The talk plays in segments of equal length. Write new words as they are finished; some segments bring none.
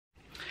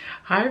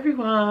Hi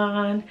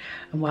everyone,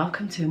 and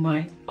welcome to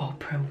my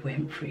Oprah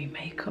Winfrey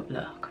makeup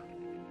look.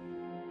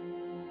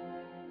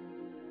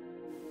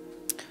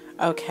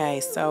 Okay,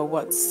 so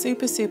what's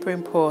super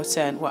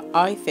important, what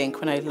I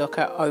think when I look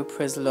at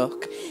Oprah's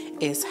look,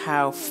 is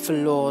how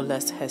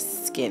flawless her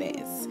skin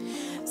is.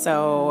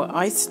 So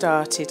I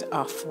started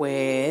off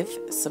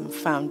with some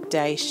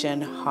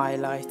foundation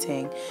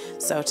highlighting.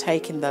 So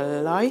taking the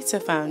lighter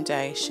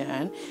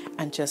foundation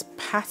and just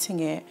patting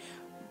it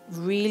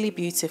really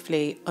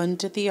beautifully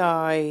under the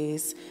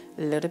eyes,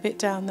 a little bit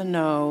down the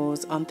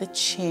nose, on the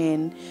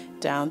chin,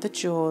 down the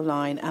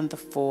jawline and the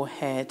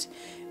forehead.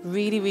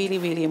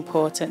 Really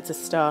important to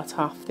start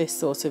off this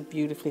sort of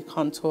beautifully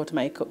contoured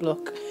makeup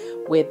look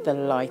with the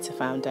lighter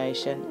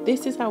foundation.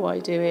 This is how I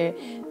do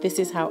it. This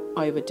is how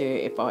I would do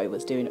it if I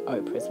was doing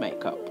Oprah's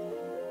makeup.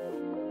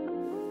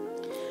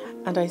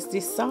 And I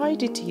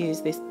decided to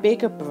use this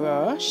bigger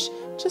brush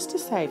just to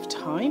save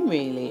time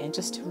really, and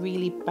just to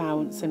really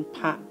bounce and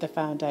pat the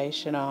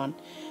foundation on.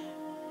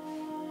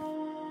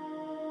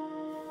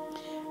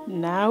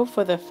 Now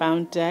for the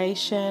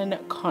foundation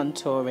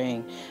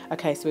contouring.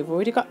 Okay, so we've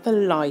already got the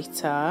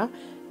lighter,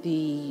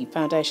 the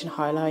foundation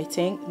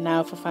highlighting.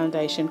 Now for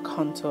foundation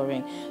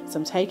contouring. So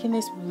I'm taking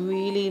this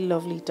really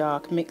lovely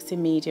dark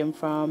mixing medium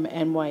from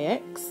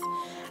NYX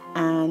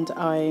and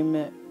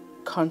I'm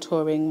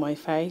contouring my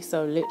face,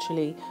 so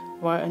literally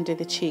right under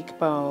the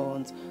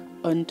cheekbones,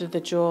 under the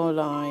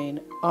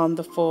jawline, on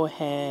the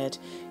forehead,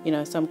 you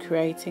know, so I'm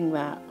creating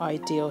that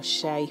ideal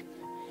shape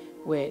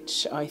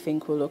which I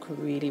think will look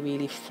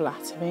really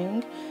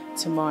flattering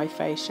to my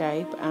face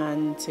shape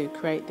and to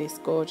create this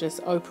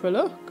gorgeous Oprah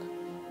look.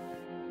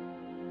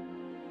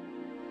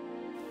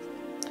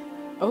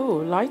 Oh,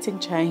 lighting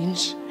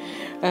change.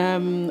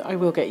 I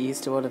will get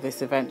used to all of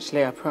this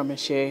eventually, I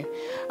promise you.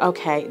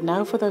 Okay,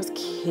 now for those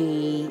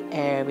key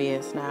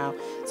areas now.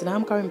 So now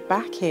I'm going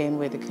back in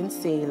with a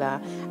concealer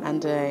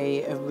and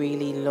a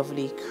really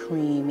lovely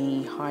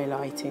creamy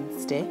highlighting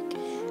stick.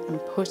 I'm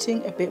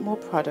putting a bit more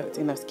product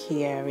in those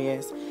key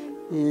areas,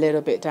 a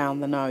little bit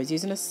down the nose,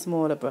 using a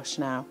smaller brush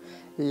now,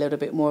 a little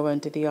bit more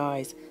under the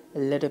eyes, a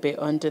little bit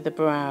under the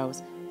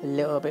brows, a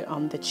little bit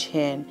on the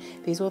chin.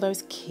 These are all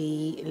those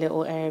key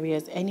little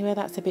areas, anywhere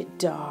that's a bit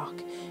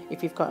dark.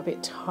 If you've got a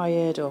bit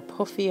tired or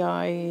puffy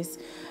eyes,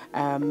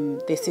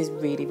 this is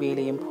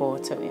really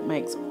important. It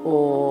makes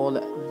all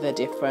the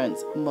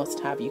difference. Must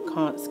have, you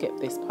can't skip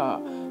this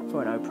part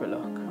for an Oprah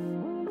look.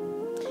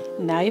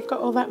 Now you've got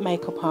all that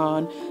makeup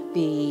on,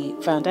 the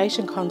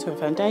foundation contour,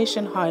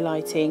 foundation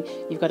highlighting,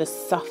 you've got to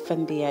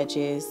soften the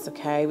edges,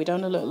 okay? We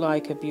don't want to look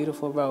like a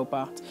beautiful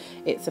robot.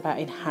 It's about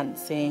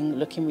enhancing,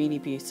 looking really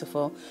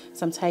beautiful.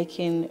 So I'm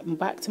taking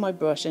back to my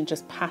brush and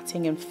just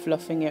patting and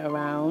fluffing it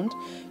around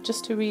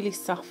just to really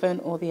soften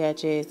all the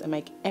edges and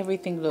make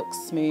everything look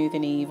smooth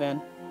and even.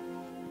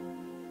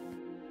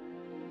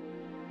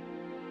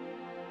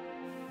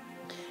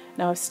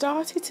 Now I've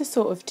started to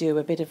sort of do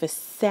a bit of a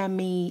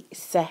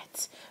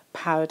semi-set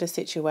powder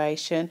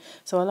situation,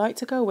 so I like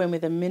to go in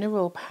with a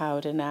mineral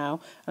powder now,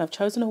 and I've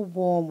chosen a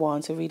warm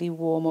one to really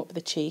warm up the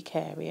cheek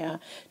area,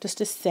 just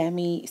to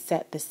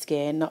semi-set the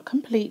skin, not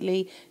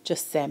completely,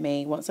 just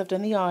semi. Once I've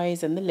done the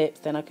eyes and the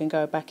lips, then I can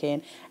go back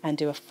in and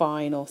do a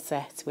final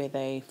set with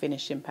a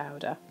finishing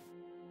powder.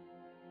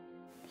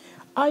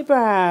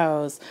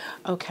 Eyebrows.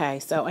 Okay,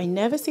 so I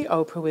never see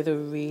Oprah with a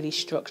really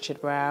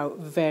structured brow,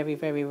 very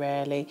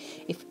rarely.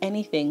 If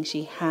anything,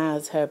 she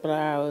has her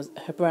brows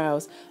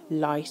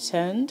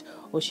lightened,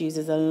 or she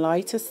uses a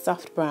lighter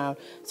soft brown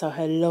so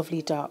her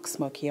lovely dark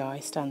smoky eye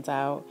stands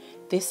out.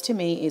 This to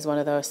me is one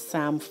of those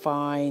Sam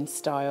Fine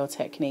style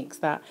techniques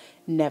that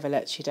never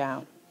lets you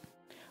down.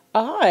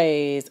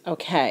 Eyes.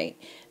 Okay,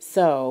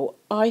 so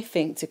I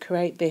think to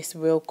create this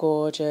real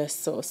gorgeous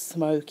sort of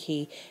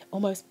smoky,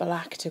 almost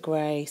black to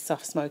grey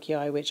soft smoky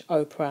eye, which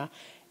Oprah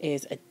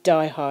is a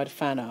die-hard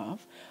fan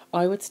of,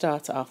 I would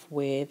start off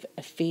with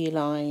a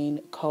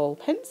feline kohl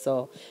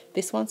pencil.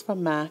 This one's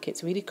from MAC.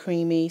 It's really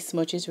creamy,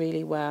 smudges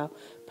really well,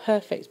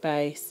 perfect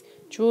base.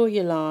 Draw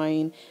your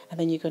line and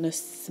then you're going to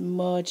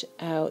smudge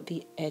out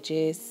the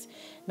edges.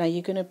 Now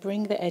you're going to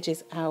bring the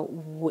edges out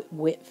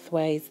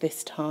widthways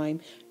this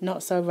time,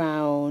 not so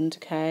round,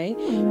 okay?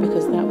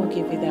 Because that will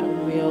give you that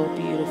real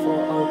beautiful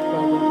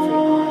Oprah Winfrey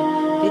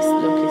eye. This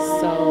look is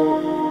so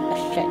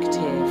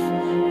effective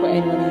for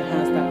anyone who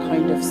has that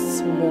kind of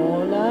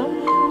smaller,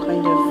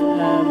 kind of,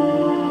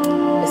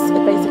 it's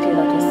basically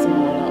like a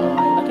smaller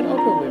eye, like an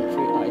Oprah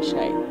Winfrey eye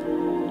shape.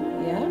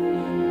 Yeah?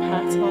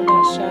 Pat on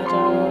that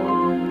shadow.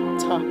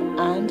 Top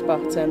and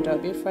bottom.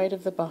 Don't be afraid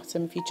of the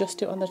bottom. If you just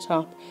do it on the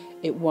top,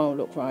 it won't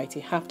look right.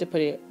 You have to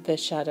put the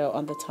shadow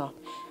on the top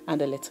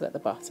and a little at the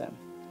bottom.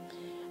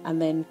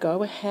 And then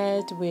go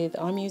ahead with,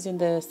 I'm using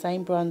the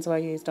same bronzer I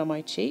used on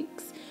my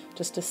cheeks,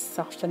 just to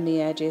soften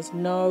the edges.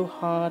 No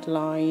hard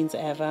lines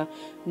ever.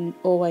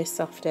 Always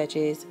soft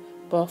edges.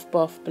 Buff,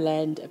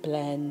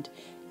 blend.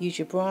 Use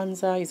your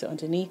bronzer, use it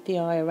underneath the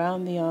eye,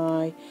 around the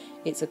eye.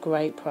 It's a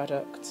great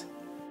product.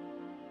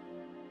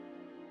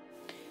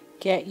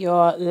 Get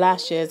your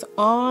lashes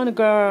on,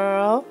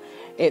 girl.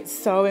 It's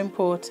so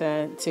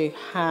important to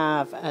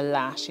have a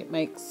lash. It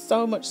makes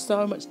so much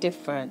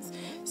difference,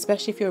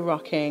 especially if you're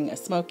rocking a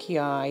smoky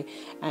eye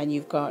and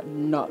you've got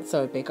not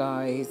so big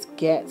eyes.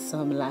 Get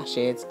some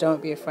lashes.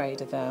 Don't be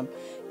afraid of them.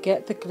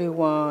 Get the glue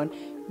on.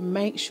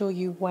 Make sure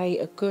you wait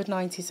a good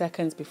 90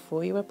 seconds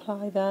before you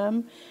apply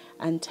them,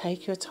 and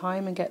take your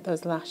time and get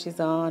those lashes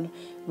on.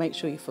 Make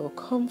sure you feel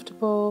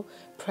comfortable.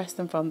 Press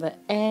them from the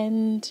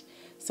end,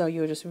 so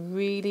you're just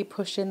really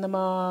pushing them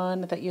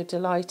on, that you're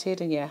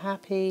delighted and you're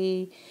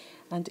happy,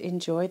 and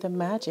enjoy the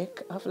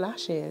magic of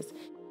lashes.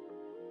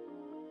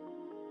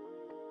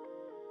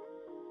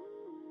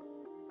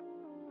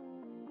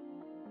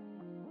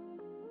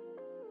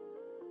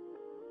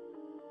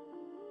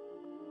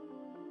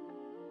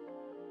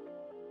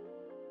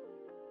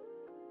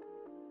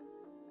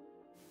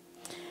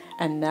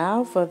 And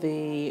now for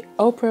the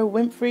Oprah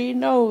Winfrey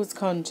nose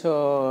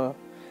contour.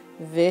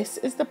 This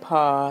is the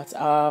part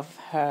of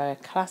her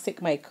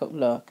classic makeup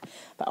look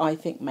that I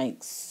think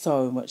makes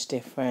so much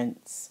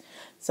difference.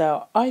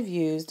 So I've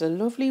used a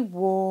lovely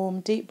warm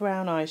deep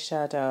brown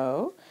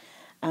eyeshadow,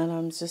 and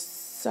I'm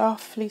just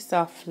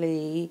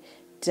softly,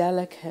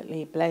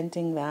 delicately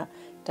blending that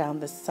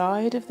down the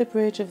side of the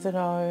bridge of the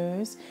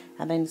nose,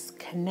 and then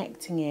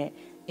connecting it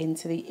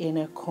into the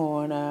inner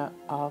corner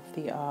of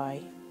the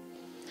eye.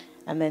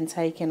 And then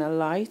taking a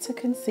lighter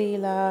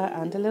concealer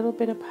and a little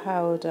bit of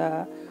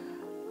powder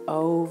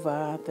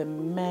over the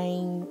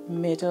main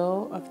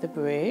middle of the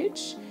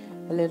bridge,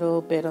 a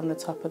little bit on the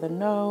top of the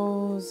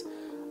nose,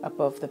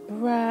 above the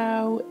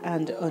brow,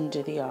 and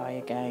under the eye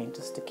again,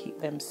 just to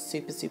keep them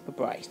super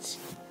bright.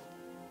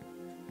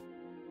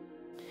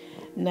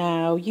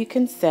 Now you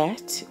can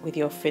set with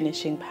your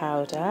finishing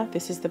powder.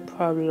 This is the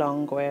Pro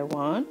Longwear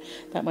one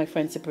that my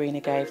friend Sabrina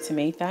gave to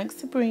me. Thanks,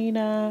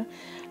 Sabrina.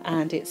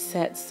 And it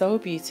sets so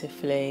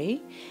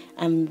beautifully.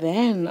 And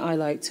then I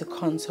like to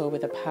contour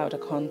with a powder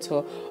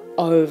contour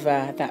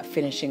over that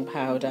finishing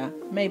powder.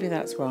 Maybe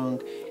that's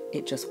wrong.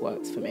 It just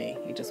works for me.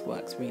 It just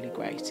works really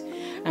great.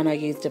 And I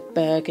used a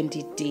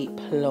burgundy deep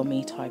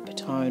plummy type of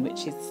tone,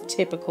 which is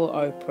typical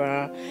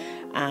Oprah,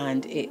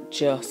 and it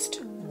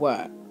just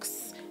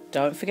works.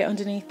 Don't forget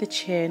underneath the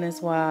chin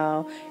as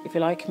well. If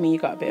you're like me,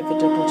 you've got a bit of a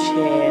double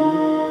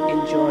chin,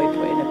 enjoy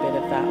putting a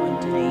bit of that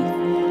underneath.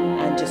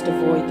 And just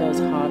avoid those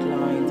hard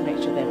lines. Make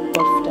sure they're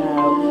buffed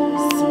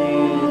out,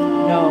 smooth,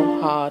 no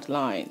hard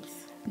lines.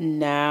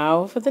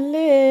 Now for the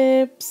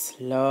lips.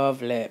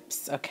 Love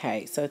lips.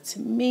 Okay, so to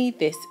me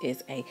this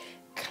is a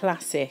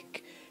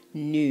classic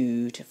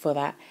nude for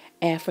that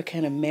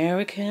African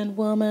American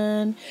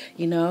woman.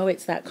 You know,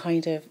 it's that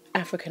kind of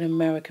African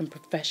American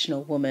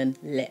professional woman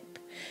lip.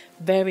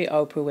 Very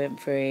Oprah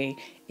Winfrey.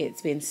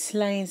 It's been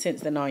slaying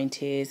since the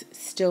 90s,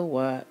 still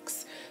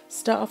works.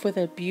 Start off with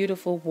a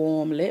beautiful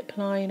warm lip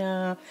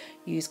liner,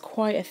 use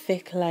quite a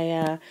thick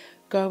layer,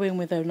 go in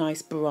with a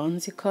nice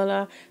bronzy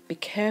colour. Be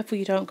careful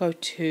you don't go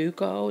too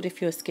gold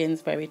if your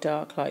skin's very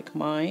dark like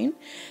mine.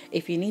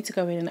 If you need to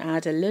go in and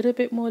add a little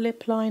bit more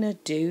lip liner,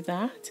 do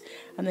that.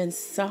 And then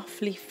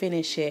softly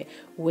finish it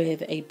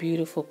with a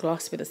beautiful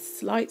gloss with a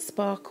slight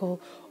sparkle,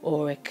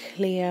 or a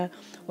clear,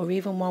 or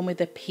even one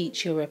with a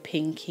peachy or a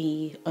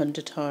pinky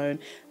undertone.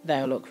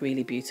 They'll look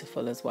really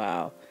beautiful as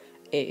well.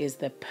 It is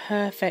the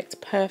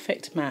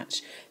perfect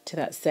match to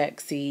that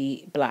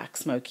sexy black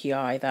smoky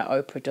eye that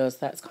Oprah does.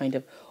 That's kind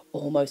of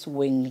almost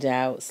winged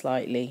out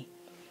slightly.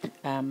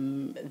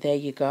 There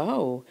you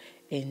go.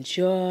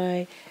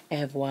 Enjoy.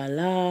 Et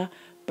voila.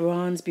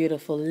 Bronze,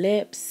 beautiful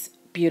lips,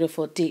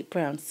 beautiful deep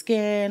brown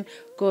skin,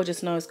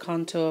 gorgeous nose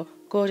contour,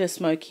 gorgeous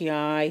smoky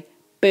eye.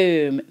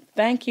 Boom.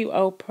 Thank you,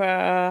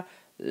 Oprah.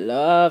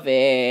 Love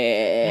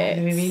it.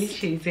 Let me be really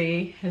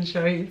cheesy and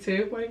show you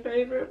two of my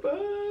favourite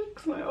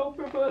books, my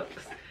Oprah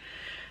books.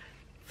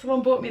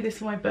 Someone bought me this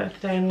for my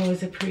birthday, and I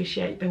always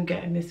appreciate them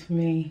getting this for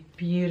me.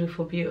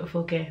 Beautiful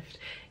gift.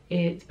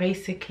 It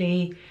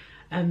basically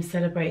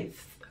celebrates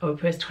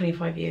Oprah's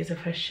 25 years of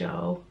her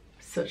show.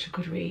 Such a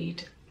good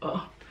read.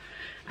 Oh.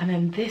 And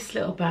then this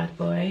little bad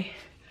boy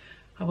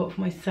I bought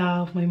for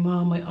myself, my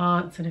mum, my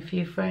aunts and a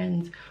few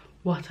friends.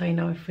 What I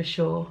Know for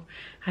Sure.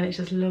 And it's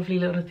just lovely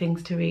little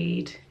things to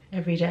read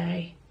every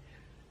day.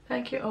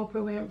 Thank you,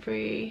 Oprah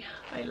Winfrey.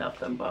 I love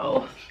them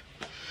both.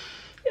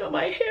 You're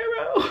my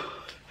hero.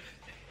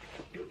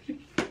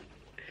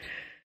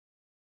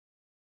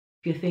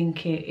 If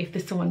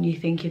there's someone you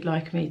think you'd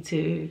like me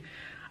to,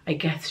 I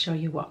guess, show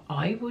you what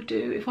I would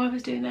do if I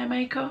was doing their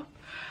makeup,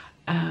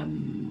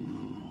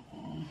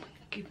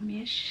 give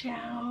me a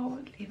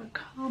shout, leave a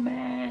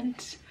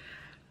comment.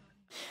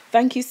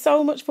 Thank you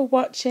so much for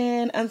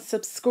watching and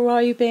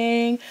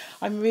subscribing.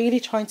 I'm really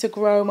trying to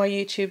grow my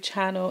YouTube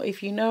channel.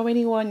 If you know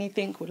anyone you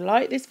think would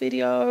like this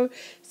video,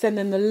 send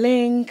them the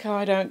link.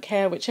 I don't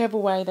care, whichever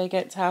way they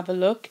get to have a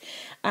look.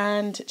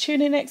 And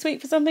tune in next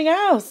week for something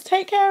else.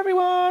 Take care,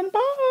 everyone.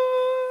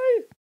 Bye.